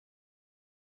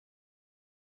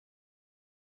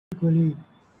equally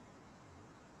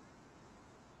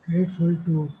grateful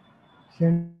to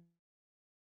Center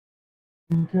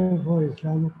for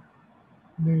Islamic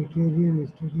Mediterranean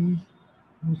Studies,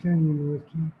 Husain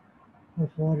University of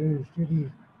Foreign Studies,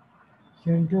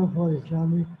 Center for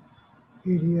Islamic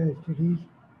Area Studies,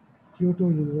 Kyoto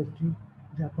University,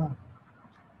 Japan.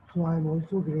 So I am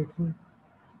also grateful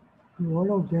to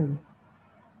all of them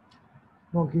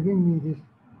for giving me this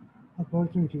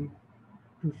opportunity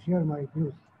to share my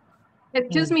views.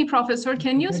 Excuse me, Professor,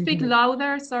 can you speak comparison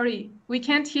louder? Sorry, we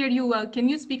can't hear you well. Can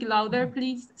you speak louder,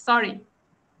 please? Sorry.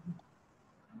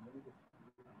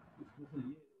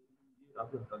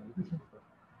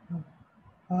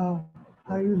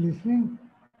 Are you listening?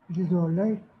 It is all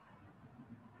right.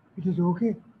 It is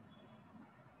okay.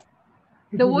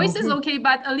 The voice is okay,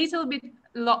 but a little bit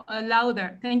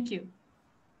louder. Thank you.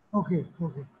 Okay,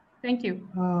 okay. Thank you.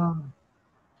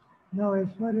 Now, as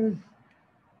far as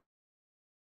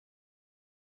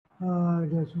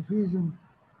the Sufism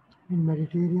in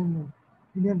Mediterranean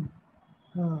Indian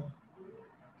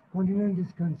continent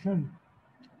is concerned,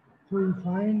 so you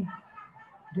find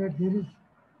that there is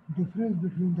difference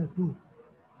between the two,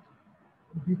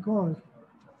 because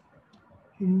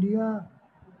India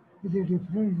is a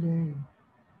different land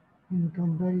in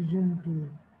comparison to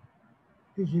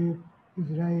Egypt,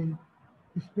 Israel,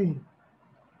 Spain,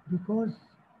 because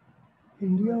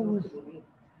India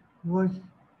was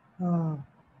uh,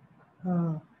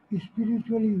 uh,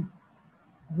 spiritually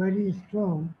very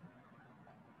strong,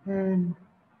 and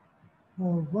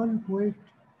one poet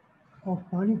of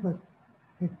Panipat,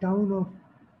 a town of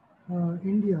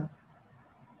India,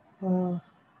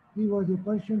 he was a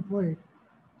Persian poet.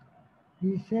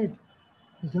 He said,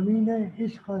 "Zameen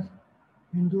ishq ast,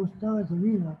 Hindustan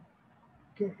zameen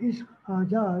ke ishq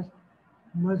Ajaz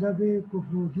मजहब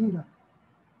कुफ्र दीना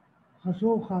हसो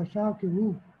खाशा के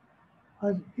वो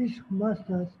az ishq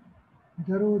mast ast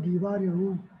daro दीवार वो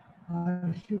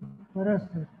आशिक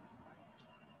परस्त ast."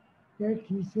 That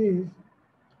he says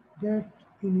that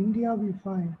in India we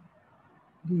find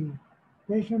the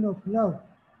passion of love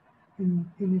in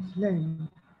its land,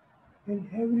 and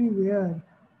everywhere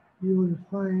you will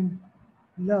find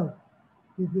love.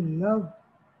 People love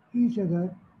each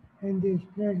other and they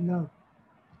spread love.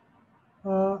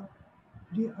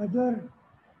 The other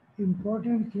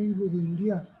important thing with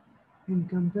India in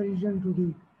comparison to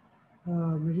the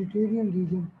Mediterranean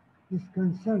region is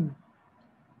concerned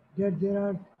that there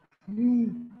are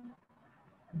three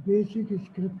basic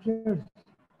scriptures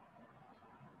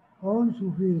on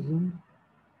Sufism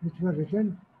which were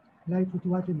written, like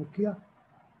Futuhat Makkiyah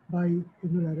by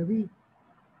Ibn Arabi,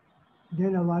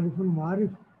 then Awariful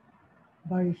Ma'arif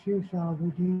by Sheikh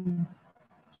Shahabuddin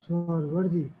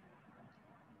Swarwardi.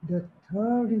 The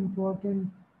third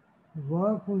important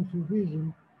work on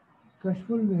Sufism,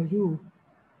 Kashful Mahjoob,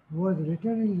 was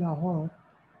written in Lahore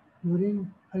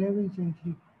during 11th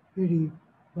century AD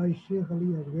by Sheikh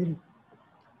Ali Azwari,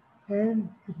 and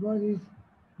it was his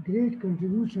great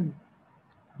contribution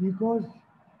because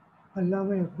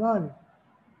Allama Iqbal,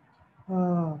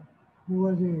 who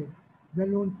was a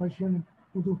well-known Persian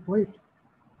Urdu poet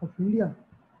of India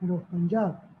and of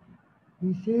Punjab,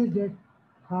 he says that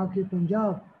Khake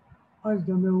Punjab az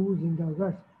dame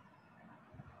zindagat,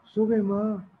 Subh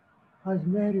ma az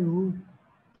mehre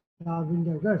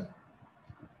tabindagat,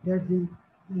 that the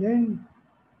land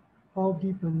of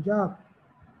the Punjab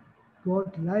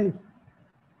got life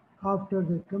after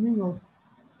the coming of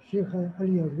Sheikh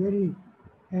Ali Azwari,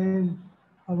 and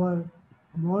our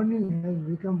morning has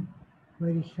become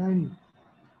very shiny.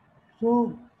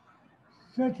 So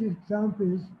such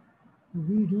examples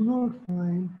we do not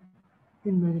find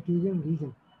in Mediterranean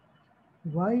region.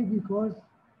 Why? Because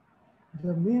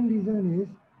the main reason is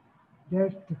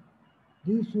that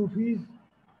these Sufis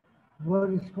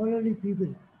were scholarly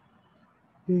people.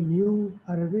 They knew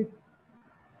Arabic,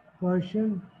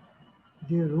 Persian,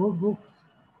 they wrote books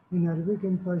in Arabic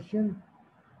and Persian,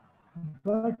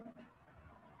 but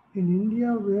in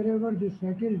India, wherever they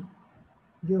settled,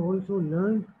 they also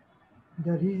learned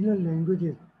the regional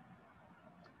languages.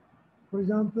 For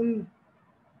example,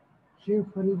 Sheikh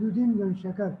Fariduddin bin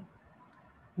Shakar,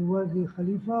 who was the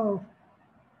Khalifa of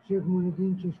Sheikh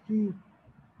Muhyiddin Chishti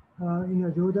in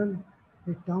Azizuddin,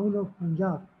 a town of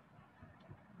Punjab.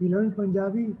 He learned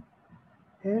Punjabi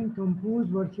and composed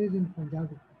verses in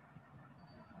Punjabi.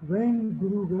 When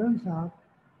Guru Granth Sahib,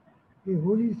 a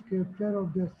holy scripture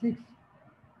of the Sikhs,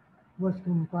 was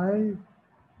compiled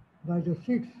by the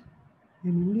Sikhs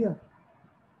in India,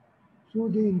 so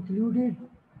they included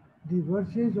the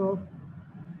verses of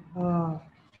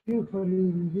Sheikh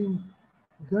Fariduddin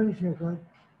Ganshakar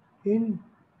in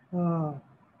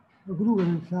Guru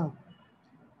Granth Sahib.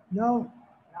 Now,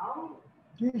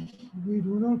 this we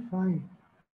do not find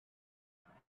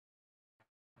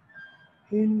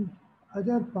in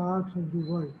other parts of the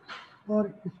world,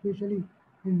 or especially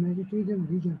in Mediterranean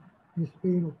region, in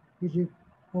Spain or Egypt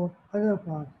or other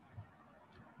parts,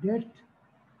 that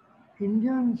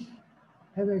Indians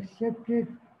have accepted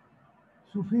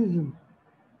Sufism.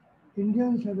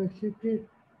 Indians have accepted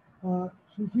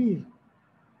Sufis,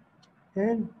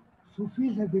 and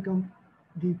Sufis have become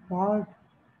the part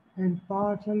and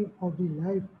parcel of the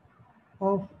life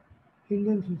of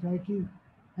Indian society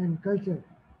and culture.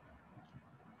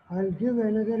 I'll give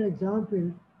another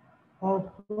example of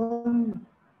one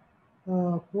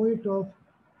poet of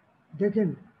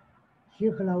Deccan,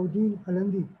 Sheikh Alauddin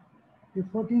Alandi, a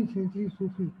 14th century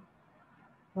Sufi.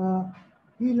 Uh,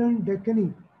 he learned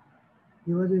Deccani.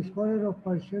 He was a scholar of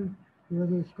Persian, he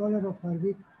was a scholar of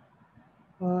Arabic.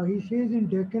 He says in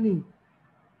Deccani,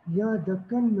 यहाँ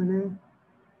दक्कन में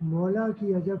मौला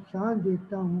की अजब शान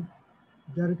देखता हूँ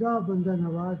दरगाह बंदा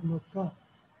नवाज मक्का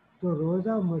तो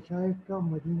रोज़ा मशाइख का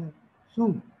Medina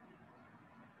soon.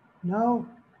 Now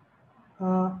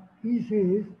he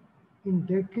says in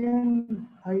Deccan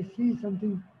I see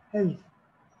something else.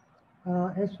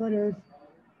 As far as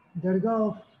Dargah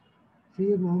of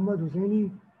Sayyid Muhammad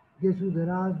Husaini, Gesu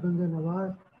Daraz, Banda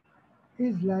Nawaz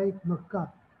is like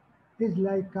Makkah, is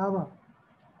like Kaaba,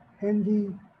 and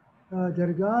the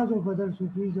Dargahs of other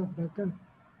Sufis of Deccan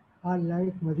are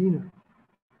like Medina.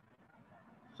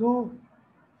 So,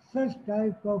 such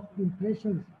type of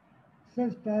impressions,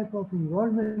 such type of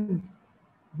involvement,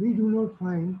 we do not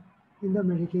find in the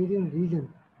Mediterranean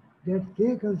region that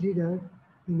they consider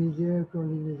in Egypt or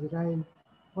in Israel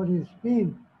or in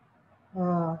Spain.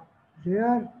 Uh,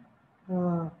 their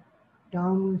uh,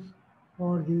 towns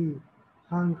or the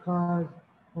khanqahs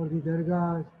or the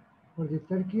dargahs or the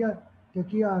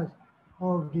takiyas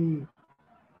of the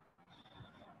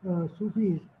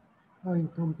Sufis in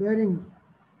comparing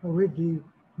with the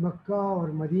Makkah or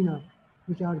Medina,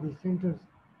 which are the centers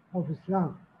of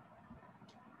Islam.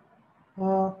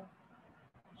 Uh,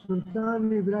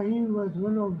 Sultan Ibrahim was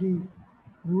one of the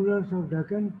rulers of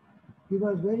Deccan. He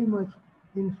was very much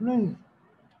influenced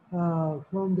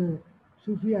from the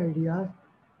Sufi ideas.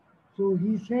 So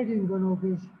he said in one of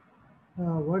his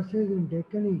verses in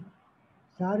Deccani,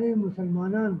 सारे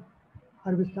मुसलमान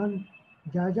अरबिस्तान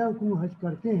जाजा को हज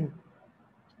करते हैं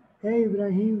ए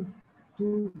इब्राहिम तू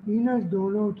इनस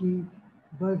दोनों की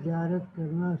बस ज़ियारत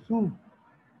करना सुन.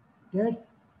 That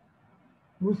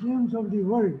Muslims of the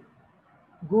world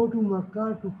go to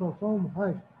Makkah to perform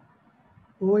Hajj.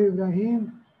 O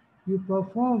Ibrahim, you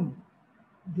perform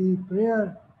the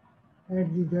prayer at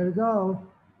the Dargah of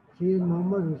Sayyid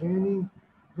Muhammad Husaini,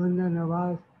 Banda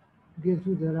Nawaz,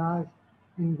 Gesu Daraz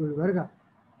in Gulbarga.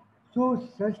 So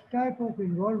such type of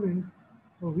involvement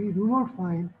we do not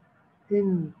find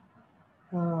in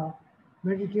uh,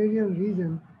 Mediterranean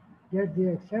region that they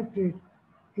accepted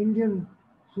Indian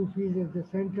Sufis as the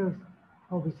centers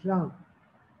of Islam.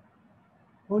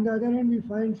 On the other hand, we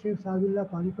find Sheikh Sadullah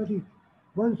Panipati,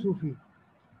 one Sufi.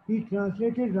 He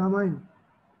translated Ramayana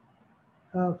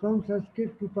from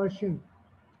Sanskrit to Persian.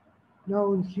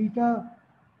 Now in Sita,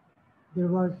 there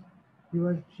was,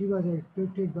 she was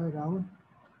expected by Ravan.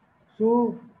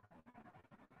 So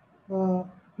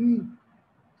he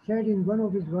said in one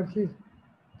of his verses,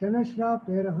 Tanashra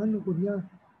Perahan Udya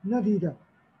Nadida,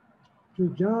 to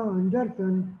Jan under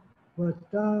tan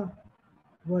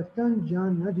Vatan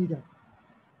Jan Nadida.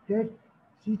 That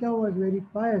Sita was very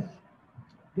pious,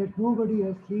 that nobody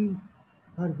has seen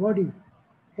her body,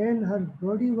 and her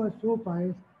body was so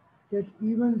pious that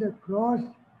even the cross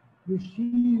which she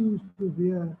used to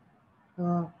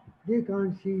wear, they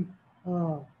can't see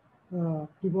the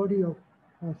body of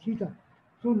Sita.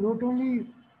 So not only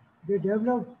they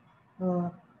developed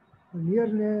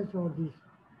nearness or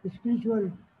this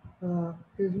spiritual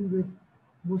ism with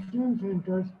Muslim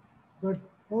centers, but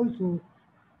also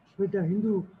with the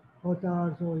Hindu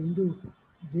avatars or Hindu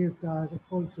devtas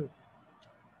also.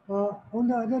 On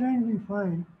the other hand, we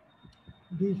find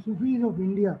the Sufis of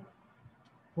India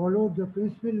followed the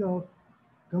principle of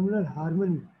communal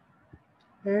harmony,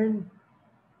 and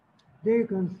they,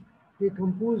 they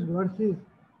compose verses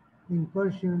in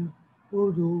Persian,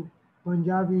 Urdu,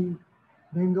 Punjabi,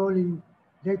 Bengali,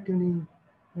 Deccani,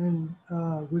 and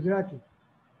Gujarati.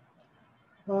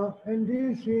 And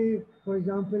they say, for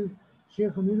example,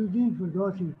 Sheikh Amiruddin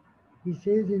Firdausi, he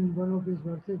says in one of his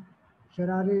verses,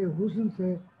 शरारे हुस्न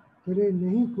से तेरे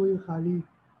नहीं कोई खाली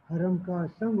हरम का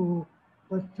संग हो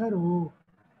पत्थर हो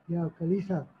या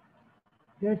कलीसा.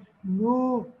 That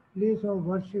no place of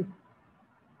worship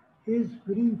is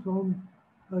free from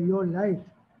your light,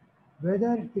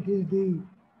 whether it is the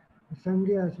Sange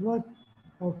Aswad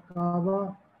of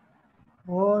Kaaba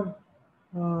or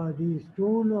the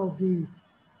stone of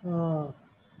uh,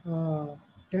 uh,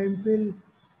 temple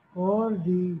or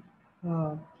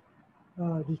uh,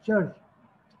 the church.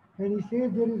 And he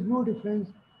says there is no difference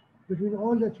between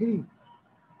all the three.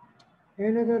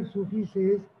 Another Sufi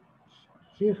says,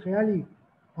 Sheikh Khayali,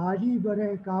 Haji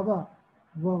Bare Kaaba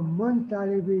wa man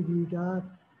talibe didar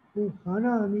u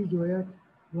khana ami joyat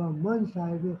wa man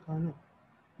sahibe khana.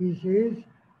 He says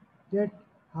that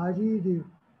Haji,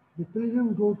 the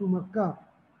pilgrim go to Mecca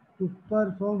to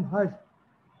perform Hajj,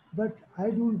 but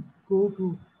I don't go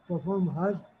to perform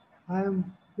Hajj. I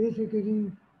am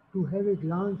basically to have a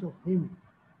glance of him.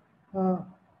 Uh,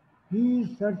 he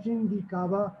is searching the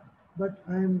Kaaba, but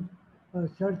I am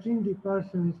searching the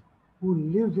persons who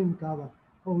lives in Kaaba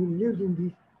or who lives in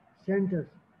these centers.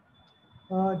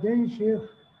 Then Sheikh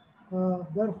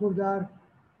Barkhurdar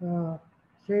uh,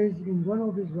 says in one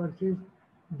of his verses,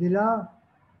 Dila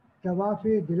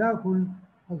तवाफ़े दिला कुन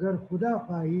अगर खुदा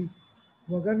ख्वाही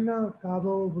वगरना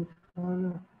काबा व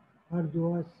बुतखाना हर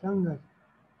दुआ संगत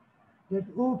that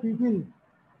O people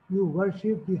you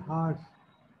worship the hearts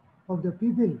of the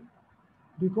people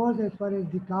because as far as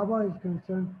the Kaaba is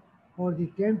concerned or the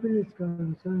temple is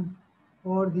concerned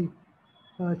or the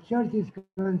church is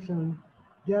concerned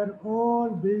they are all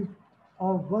built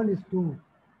of one stone.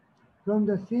 From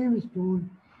the same stone,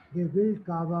 they built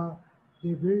Kaaba,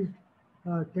 they built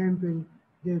temple,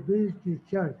 they built the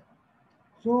church.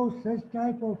 So such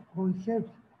type of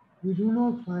concepts we do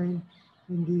not find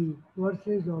in the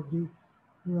verses of the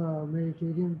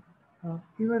Mediterranean.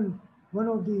 Even one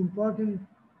of the important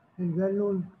and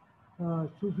well-known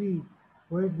Sufi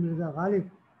poet Mirza Ghalib,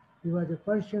 he was a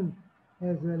Persian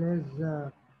as well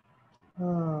as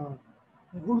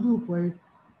Urdu poet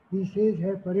he says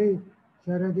है परे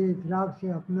सरहद इतराक से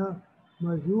अपना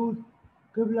मौजूद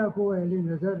किबला को अहले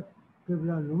नज़र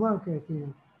किबला नुमा कहते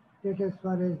हैं that as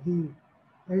far as the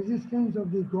existence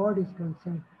of the God is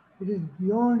concerned, it is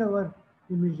beyond our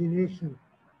imagination.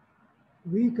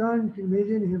 We can't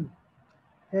imagine him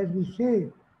as we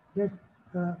say that,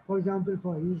 for example,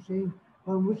 for he is saying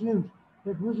for Muslims,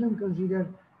 that Muslims consider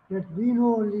that we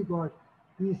know only God.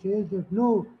 He says that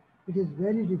no, it is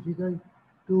very difficult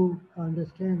to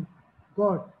understand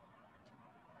God.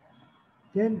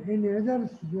 Then in another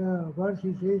verse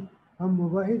he says, हम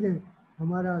मुवाहिद हैं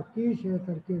हमारा केश है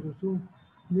तरके रसूम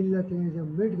मिल्लतें जब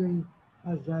मिट गईं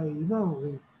अज़ाए ईमा हो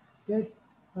गई that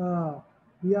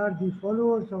we are the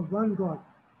followers of one God.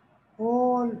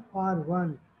 All are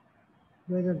one,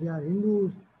 whether they are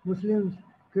Hindus, Muslims,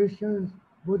 Christians,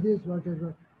 Buddhists,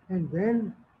 whatever. And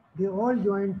when they all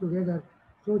join together,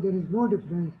 so there is no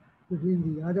difference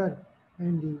between the other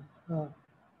and the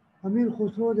Amir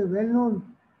Khusro, the well-known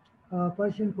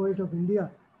Persian poet of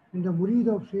India and the murid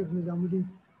of Sheikh Nizamuddin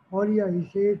Aulia, he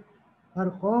said,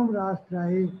 "Har qaum rast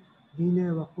rahe,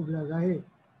 deene wa qibla gahe."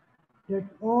 That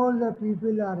all the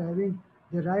people are having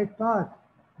the right path.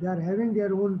 They are having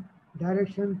their own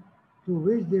direction to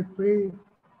which they pray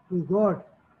to God.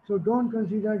 So don't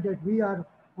consider that we are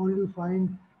only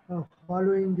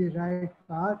following the right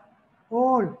path.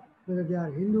 All, whether they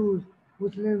are Hindus,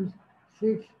 Muslims,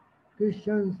 Sikhs,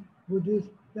 Christians, Buddhists,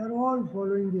 they are all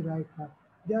following the right path.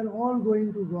 They are all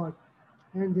going to God.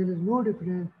 And there is no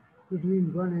difference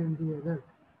between one and the other.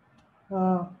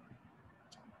 Uh,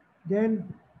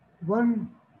 then one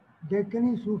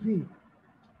Deccani Sufi,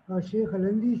 Sheikh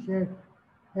Alandi said,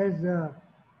 as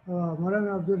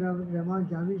Maulana Abdul Rahman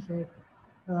Jami said,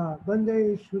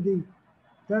 Bande Shudi,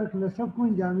 Tark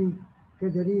Nasabkun Jami,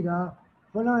 Kedari Ra,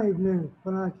 Fala Ibn,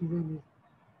 Fala Chizeni.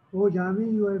 O Jami,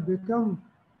 you have become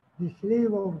the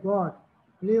slave of God,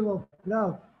 slave of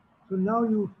love. So now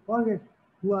you forget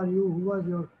who are you, who was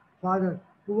your father,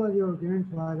 who was your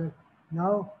grandfather.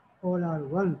 Now all are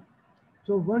one.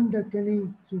 So one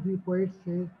Deccani Sufi poet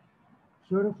says,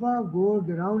 Shurfa go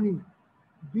drowning,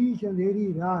 बीच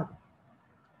अंधेरी रात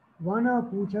वाना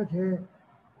पूछत है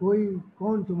कोई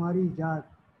कौन तुम्हारी जात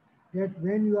that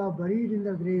when you are buried in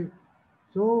the grave,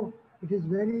 so it is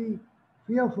very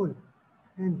fearful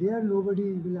and there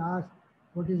nobody will ask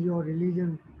what is your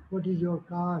religion, what is your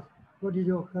caste, what is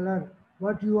your color,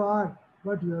 what you are,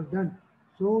 what you have done.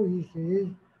 So he says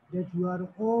that you are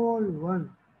all one.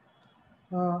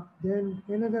 Then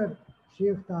another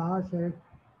Sheikh Taha said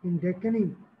in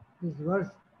Deccani, this verse,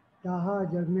 Taha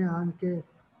जग में आन के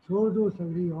छोड़ दो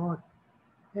सगरी और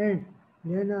and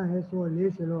लेना है सो ले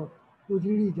चलो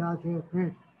उजड़ी जात है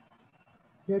फेंट.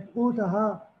 That O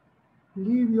Taha,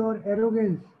 leave your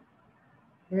arrogance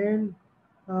and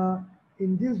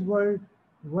in this world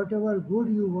whatever good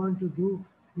you want to do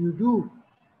you do,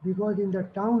 because in the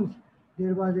towns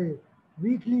there was a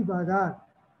weekly bazaar.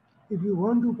 If you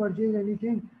want to purchase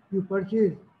anything, you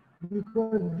purchase,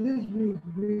 because this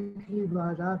weekly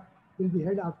bazaar will be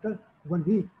held after 1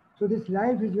 week. So this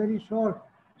life is very short.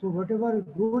 So whatever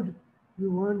good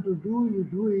you want to do, you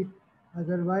do it.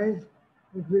 Otherwise,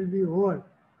 it will be over.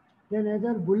 Then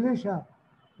other Bulle Shah,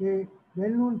 a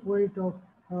well-known poet of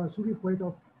Sufi poet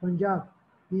of Punjab,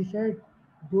 he said,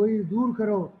 "Doi dur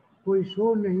karo, koi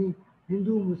shor nahi,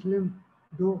 Hindu Muslim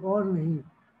do aur nahi."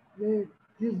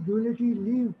 This duality,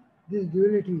 leave this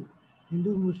duality.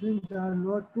 Hindu Muslims are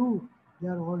not two; they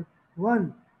are all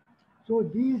one. So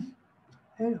these,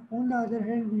 and on the other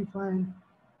hand, we find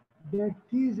that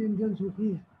these Indian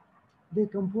Sufis, they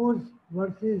compose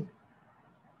verses.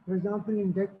 For example,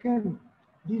 in Deccan,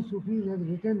 these Sufis have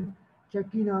written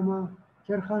Chakki Nama,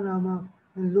 Charkha Nama,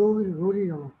 and Lori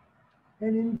Nama.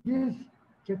 And in this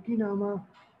Chakki Nama,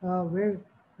 where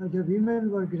the women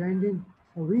were grinding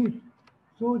wheat,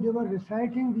 so they were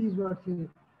reciting these verses.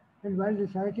 And while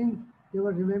reciting, they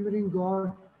were remembering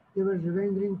God, they were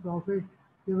remembering Prophet,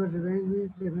 they were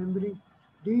remembering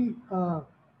the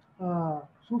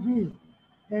Sufis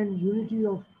and unity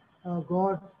of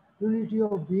God, unity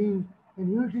of being,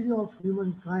 and unity of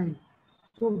humankind.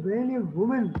 So when a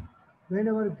woman,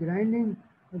 whenever grinding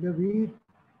the wheat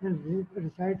and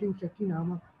reciting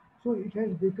Chakinama, so it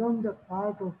has become the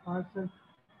part of parcel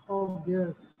of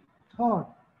their thought.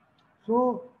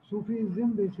 So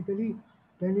Sufism basically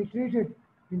penetrated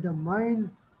in the mind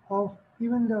of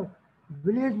even the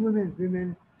village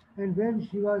women, and when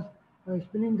she was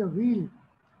spinning the wheel,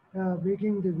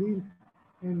 making the wheel,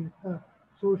 and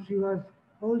so she was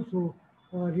also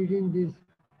reading this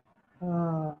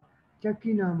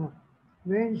Chakinama.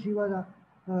 When she was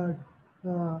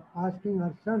asking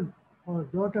her son or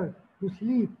daughter to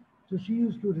sleep, so she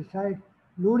used to recite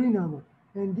Lorinama,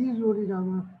 and these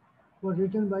Lorinama were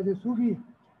written by the Sufis.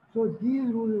 So these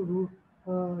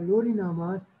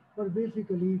Lorinamas were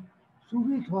basically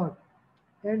Sufi thought,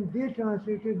 and they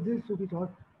translated this Sufi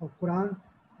thought of Quran,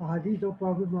 Hadith of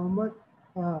Prophet Muhammad,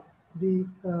 the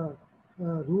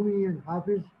Rumi and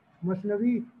Hafiz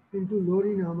Masnavi into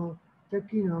Lori Nama,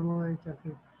 Chakki Nama, and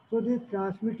Chakki. So they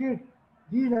transmitted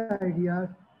these ideas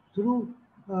through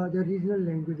the regional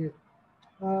languages.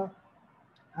 Uh,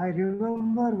 I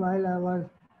remember while I was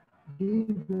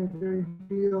Dean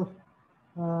Faculty of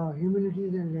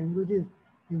Humanities and Languages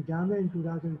in Jamia in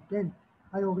 2010,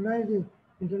 I organized an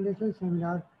international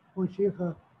seminar on Sheikh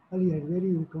Ali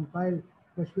Hadweri, who compiled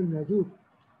Kashful Mahjoob.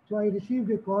 So I received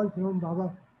a call from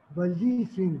Baba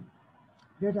Baljeet Singh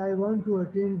that I want to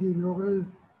attend the inaugural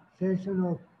session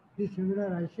of this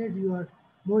seminar. I said, "You are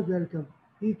most welcome."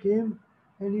 He came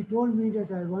and he told me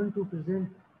that I want to present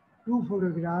two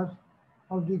photographs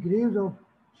of the graves of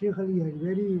Sheikh Ali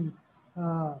Hadweri in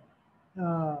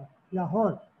uh,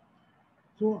 Lahore.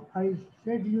 So I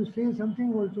said, "You say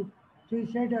something also." So he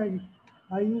said,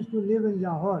 I used to live in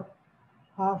Lahore.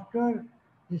 After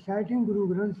reciting Guru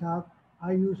Granth Sahib,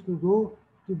 I used to go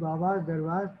to Baba's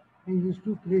Darbar and used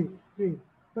to pray.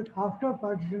 But after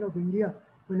partition of India,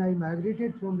 when I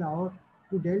migrated from Lahore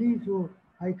to Delhi, so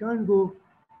I can't go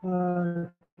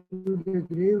to the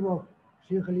grave of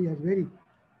Sheikh Ali Hadweri.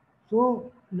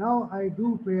 So now I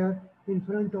do prayer in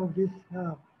front of this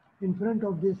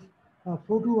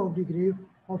photo of the grave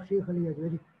of Sheikh Ali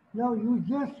Hadweri. Now you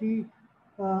just see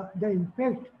the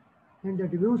impact and the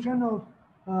devotion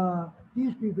of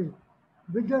these people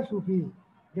with the Sufis.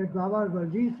 That Baba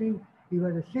Baljeet Singh, he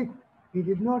was a Sikh. He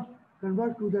did not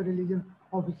convert to the religion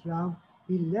of Islam.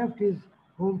 He left his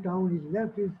hometown. He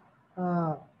left his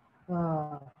uh,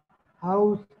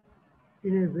 house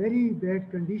in a very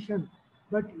bad condition.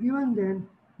 But even then,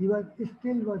 he was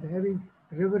still was having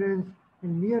reverence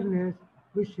and nearness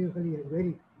with Sheikh Ali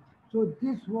Hadweri. So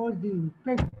this was the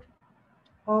impact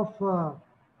of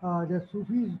the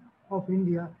Sufis of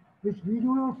India, which we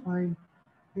do not find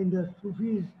in the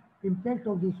Sufis, impact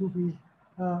of the Sufis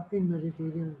in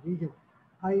Mediterranean region.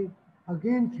 I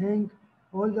again thank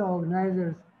all the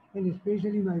organizers and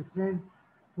especially my friend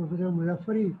Professor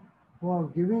Muzaffari for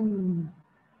giving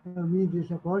me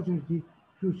this opportunity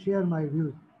to share my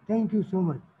views. Thank you so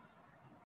much.